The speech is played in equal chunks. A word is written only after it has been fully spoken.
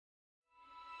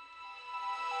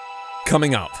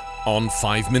Coming up on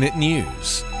 5 Minute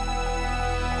News.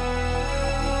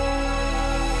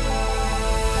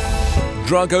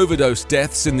 Drug overdose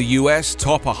deaths in the US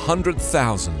top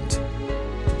 100,000.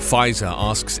 Pfizer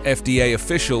asks FDA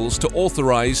officials to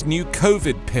authorize new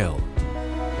COVID pill.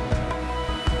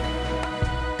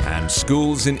 And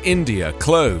schools in India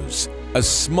close as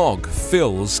smog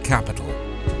fills capital.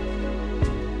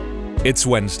 It's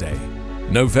Wednesday,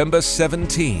 November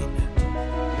 17.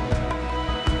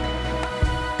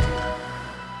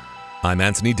 I'm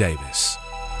Anthony Davis.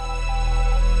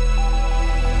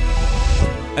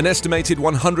 An estimated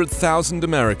 100,000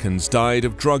 Americans died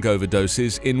of drug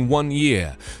overdoses in 1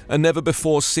 year, a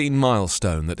never-before-seen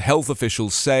milestone that health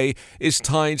officials say is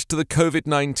tied to the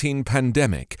COVID-19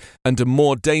 pandemic and a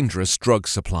more dangerous drug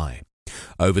supply.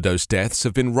 Overdose deaths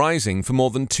have been rising for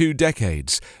more than 2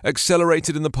 decades,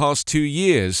 accelerated in the past 2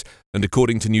 years, and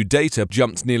according to new data,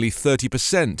 jumped nearly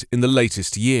 30% in the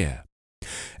latest year.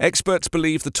 Experts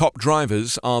believe the top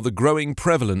drivers are the growing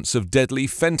prevalence of deadly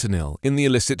fentanyl in the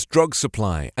illicit drug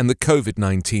supply and the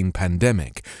COVID-19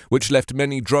 pandemic, which left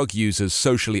many drug users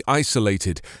socially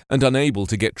isolated and unable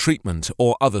to get treatment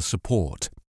or other support.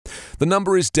 The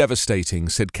number is devastating,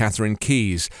 said Catherine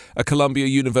Keyes, a Columbia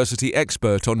University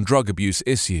expert on drug abuse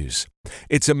issues.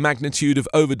 It's a magnitude of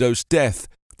overdose death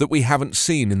that we haven't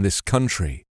seen in this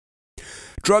country.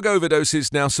 Drug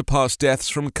overdoses now surpass deaths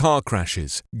from car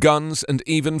crashes, guns, and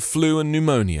even flu and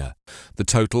pneumonia. The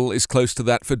total is close to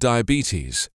that for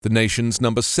diabetes, the nation's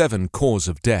number 7 cause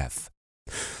of death.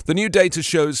 The new data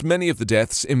shows many of the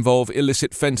deaths involve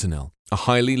illicit fentanyl, a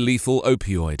highly lethal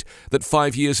opioid that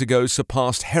 5 years ago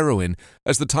surpassed heroin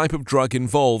as the type of drug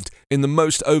involved in the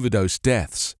most overdose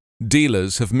deaths.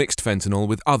 Dealers have mixed fentanyl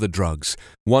with other drugs,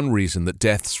 one reason that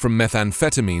deaths from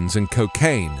methamphetamines and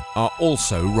cocaine are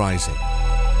also rising.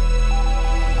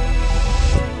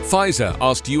 Pfizer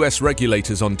asked US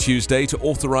regulators on Tuesday to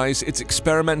authorize its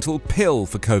experimental pill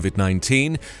for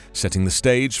COVID-19, setting the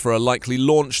stage for a likely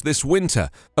launch this winter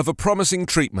of a promising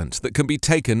treatment that can be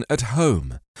taken at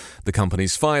home. The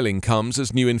company's filing comes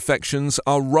as new infections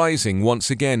are rising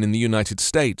once again in the United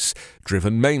States,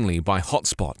 driven mainly by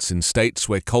hotspots in states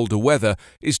where colder weather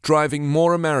is driving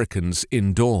more Americans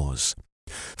indoors.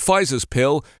 Pfizer's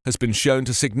pill has been shown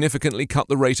to significantly cut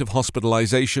the rate of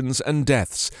hospitalizations and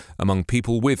deaths among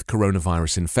people with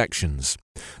coronavirus infections.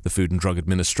 The Food and Drug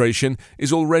Administration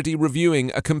is already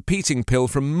reviewing a competing pill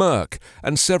from Merck,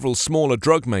 and several smaller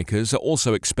drug makers are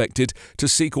also expected to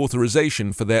seek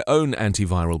authorization for their own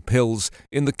antiviral pills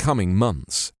in the coming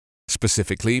months.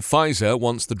 Specifically, Pfizer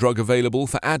wants the drug available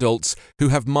for adults who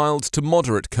have mild to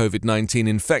moderate COVID-19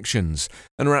 infections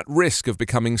and are at risk of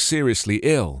becoming seriously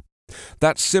ill.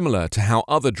 That's similar to how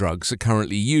other drugs are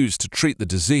currently used to treat the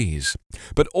disease.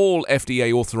 But all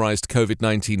FDA-authorized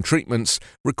COVID-19 treatments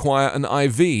require an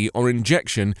IV or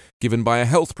injection given by a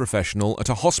health professional at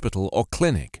a hospital or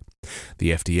clinic.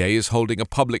 The FDA is holding a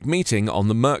public meeting on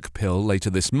the Merck pill later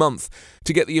this month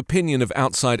to get the opinion of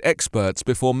outside experts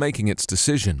before making its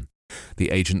decision.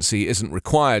 The agency isn't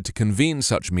required to convene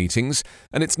such meetings,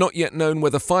 and it's not yet known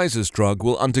whether Pfizer's drug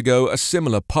will undergo a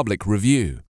similar public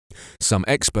review. Some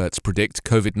experts predict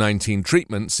COVID-19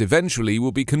 treatments eventually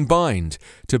will be combined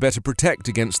to better protect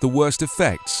against the worst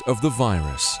effects of the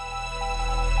virus.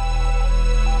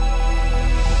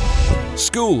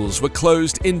 Schools were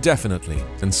closed indefinitely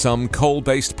and some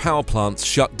coal-based power plants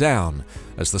shut down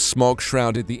as the smog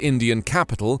shrouded the Indian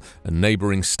capital, and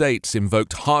neighbouring states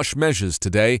invoked harsh measures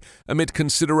today amid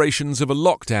considerations of a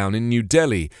lockdown in New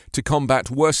Delhi to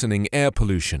combat worsening air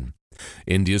pollution.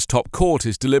 India's top court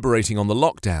is deliberating on the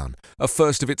lockdown, a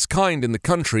first of its kind in the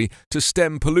country to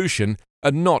stem pollution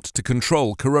and not to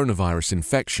control coronavirus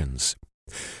infections.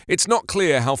 It's not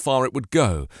clear how far it would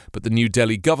go, but the New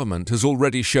Delhi government has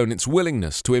already shown its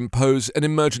willingness to impose an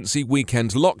emergency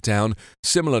weekend lockdown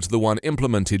similar to the one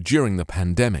implemented during the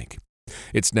pandemic.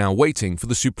 It's now waiting for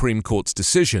the Supreme Court's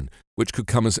decision, which could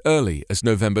come as early as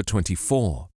November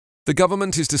 24. The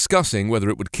government is discussing whether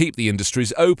it would keep the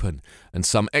industries open, and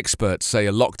some experts say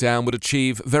a lockdown would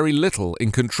achieve very little in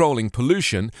controlling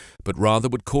pollution, but rather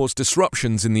would cause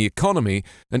disruptions in the economy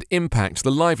and impact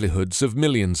the livelihoods of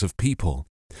millions of people.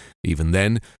 Even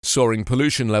then, soaring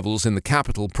pollution levels in the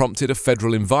capital prompted a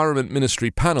Federal Environment Ministry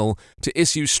panel to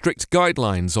issue strict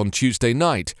guidelines on Tuesday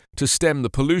night to stem the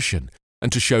pollution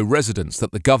and to show residents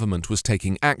that the government was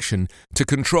taking action to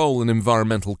control an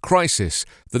environmental crisis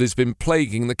that has been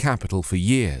plaguing the capital for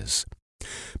years.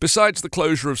 Besides the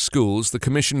closure of schools, the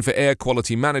Commission for Air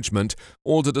Quality Management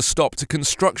ordered a stop to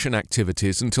construction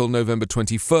activities until November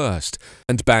 21st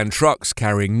and banned trucks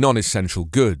carrying non-essential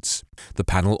goods. The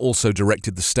panel also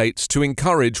directed the states to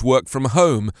encourage work from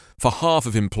home for half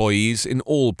of employees in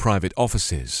all private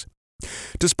offices.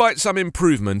 Despite some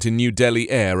improvement in New Delhi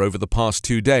air over the past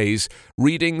 2 days,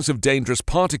 readings of dangerous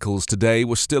particles today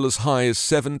were still as high as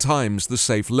 7 times the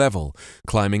safe level,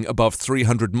 climbing above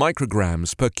 300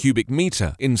 micrograms per cubic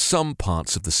meter in some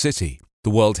parts of the city.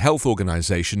 The World Health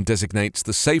Organization designates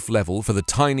the safe level for the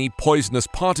tiny poisonous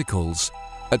particles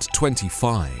at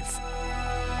 25.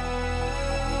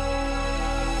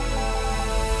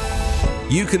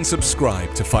 You can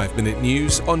subscribe to 5 Minute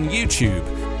News on YouTube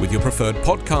with your preferred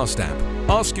podcast app.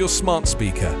 Ask your smart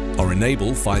speaker or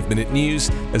enable 5 Minute News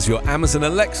as your Amazon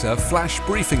Alexa flash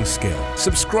briefing skill.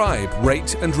 Subscribe,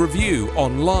 rate and review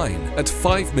online at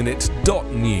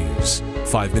 5minute.news.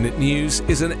 5 Minute News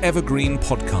is an evergreen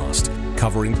podcast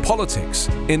covering politics,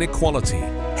 inequality,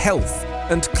 health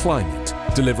and climate,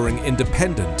 delivering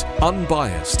independent,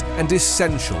 unbiased and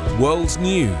essential world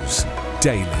news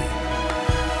daily.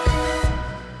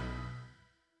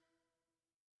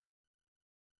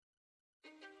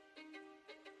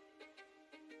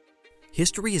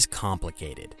 History is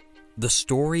complicated. The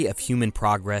story of human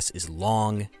progress is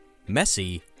long,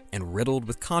 messy, and riddled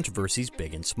with controversies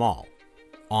big and small.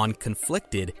 On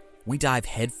Conflicted, we dive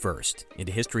headfirst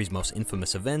into history's most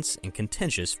infamous events and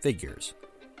contentious figures.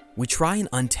 We try and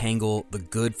untangle the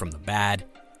good from the bad,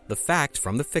 the fact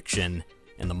from the fiction,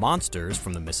 and the monsters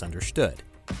from the misunderstood.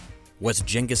 Was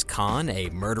Genghis Khan a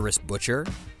murderous butcher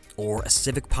or a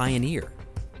civic pioneer?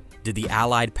 Did the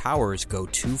Allied powers go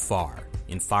too far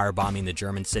in firebombing the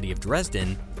German city of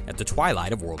Dresden at the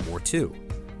twilight of World War II?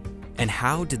 And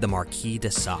how did the Marquis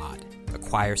de Sade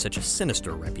acquire such a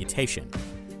sinister reputation?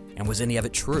 And was any of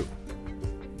it true?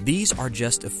 These are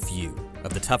just a few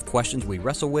of the tough questions we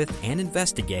wrestle with and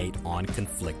investigate on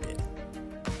Conflicted.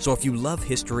 So if you love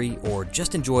history or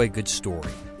just enjoy a good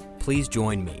story, please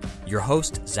join me, your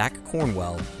host, Zach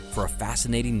Cornwell, for a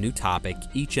fascinating new topic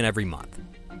each and every month.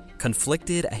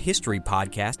 Conflicted, a history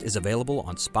podcast, is available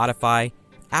on Spotify,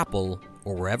 Apple,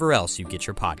 or wherever else you get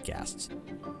your podcasts.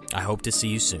 I hope to see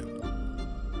you soon.